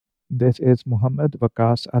This is Muhammad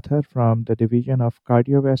Waqas Athar from the Division of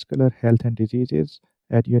Cardiovascular Health and Diseases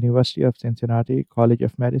at University of Cincinnati College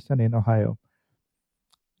of Medicine in Ohio.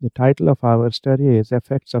 The title of our study is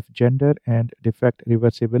Effects of Gender and Defect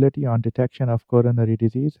Reversibility on Detection of Coronary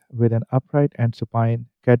Disease with an Upright and Supine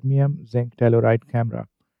Cadmium Zinc Telluride Camera.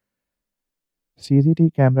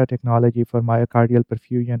 CZT camera technology for myocardial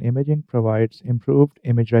perfusion imaging provides improved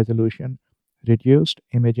image resolution, reduced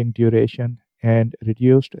imaging duration, and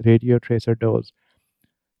reduced radio tracer dose.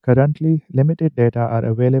 Currently, limited data are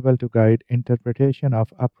available to guide interpretation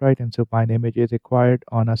of upright and supine images acquired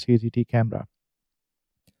on a CZT camera.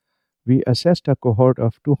 We assessed a cohort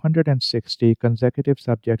of 260 consecutive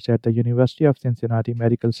subjects at the University of Cincinnati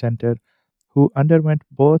Medical Center who underwent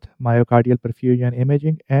both myocardial perfusion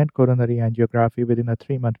imaging and coronary angiography within a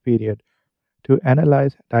 3-month period to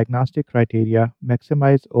analyze diagnostic criteria,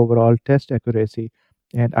 maximize overall test accuracy,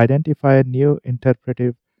 and identify new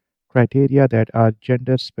interpretive criteria that are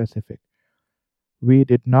gender specific. We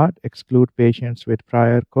did not exclude patients with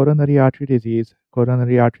prior coronary artery disease,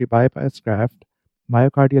 coronary artery bypass graft,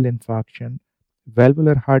 myocardial infarction,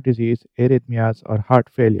 valvular heart disease, arrhythmias, or heart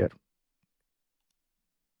failure.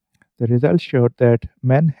 The results showed that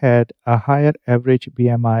men had a higher average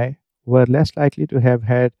BMI, were less likely to have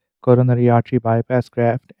had coronary artery bypass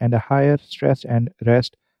graft, and a higher stress and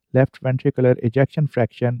rest left ventricular ejection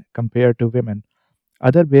fraction compared to women.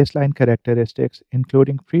 Other baseline characteristics,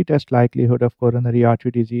 including pretest likelihood of coronary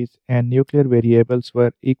artery disease and nuclear variables,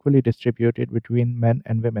 were equally distributed between men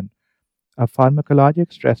and women. A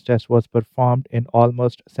pharmacologic stress test was performed in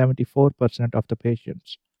almost 74% of the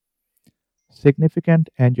patients. Significant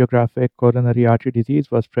angiographic coronary artery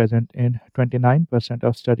disease was present in 29%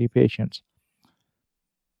 of study patients.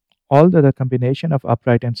 Although the combination of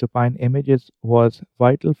upright and supine images was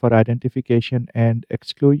vital for identification and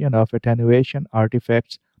exclusion of attenuation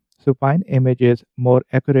artifacts, supine images more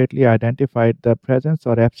accurately identified the presence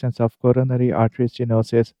or absence of coronary artery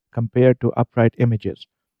stenosis compared to upright images.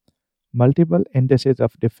 Multiple indices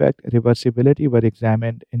of defect reversibility were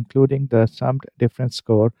examined, including the summed difference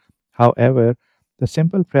score. However, the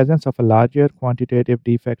simple presence of a larger quantitative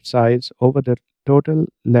defect size over the total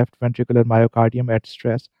left ventricular myocardium at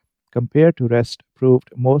stress compared to rest proved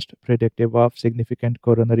most predictive of significant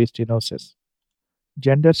coronary stenosis.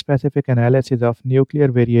 Gender-specific analysis of nuclear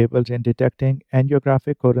variables in detecting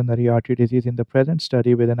angiographic coronary artery disease in the present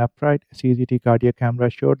study with an upright CZT cardiac camera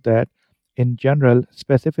showed that, in general,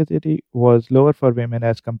 specificity was lower for women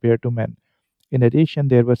as compared to men. In addition,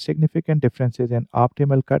 there were significant differences in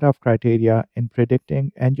optimal cutoff criteria in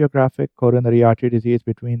predicting angiographic coronary artery disease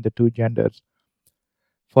between the two genders.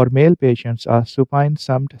 For male patients, a supine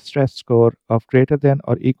summed stress score of greater than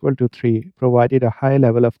or equal to 3 provided a high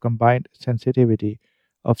level of combined sensitivity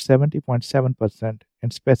of 70.7%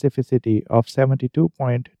 and specificity of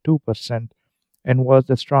 72.2% and was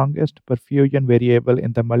the strongest perfusion variable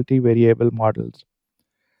in the multivariable models.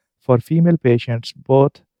 For female patients,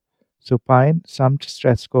 both supine summed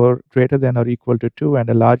stress score greater than or equal to 2 and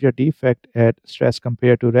a larger defect at stress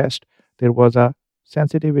compared to rest, there was a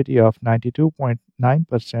sensitivity of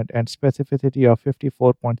 92.9% and specificity of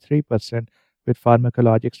 54.3% with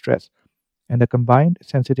pharmacologic stress, and a combined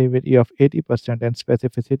sensitivity of 80% and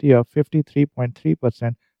specificity of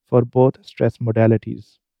 53.3% for both stress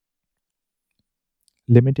modalities.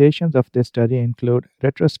 Limitations of this study include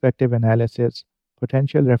retrospective analysis,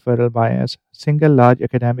 potential referral bias, single large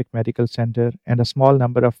academic medical center, and a small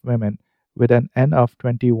number of women with an N of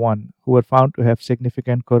 21 who were found to have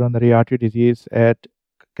significant coronary artery disease at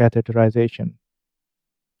catheterization.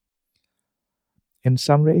 In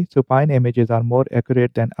summary, supine images are more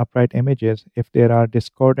accurate than upright images if there are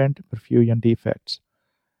discordant perfusion defects.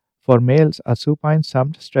 For males, a supine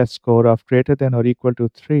summed stress score of greater than or equal to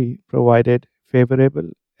 3 provided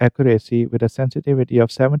favorable accuracy with a sensitivity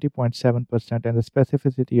of 70.7% and a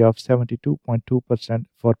specificity of 72.2%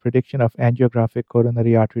 for prediction of angiographic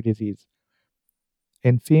coronary artery disease.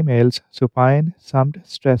 In females, supine summed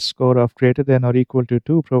stress score of greater than or equal to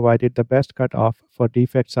 2 provided the best cutoff for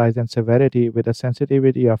defect size and severity with a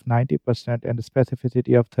sensitivity of 90% and a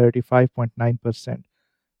specificity of 35.9%,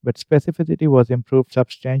 but specificity was improved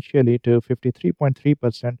substantially to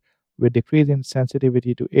 53.3% with decrease in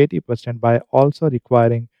sensitivity to 80% by also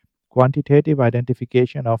requiring quantitative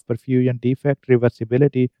identification of perfusion defect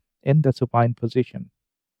reversibility in the supine position.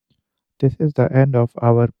 This is the end of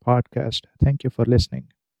our podcast. Thank you for listening.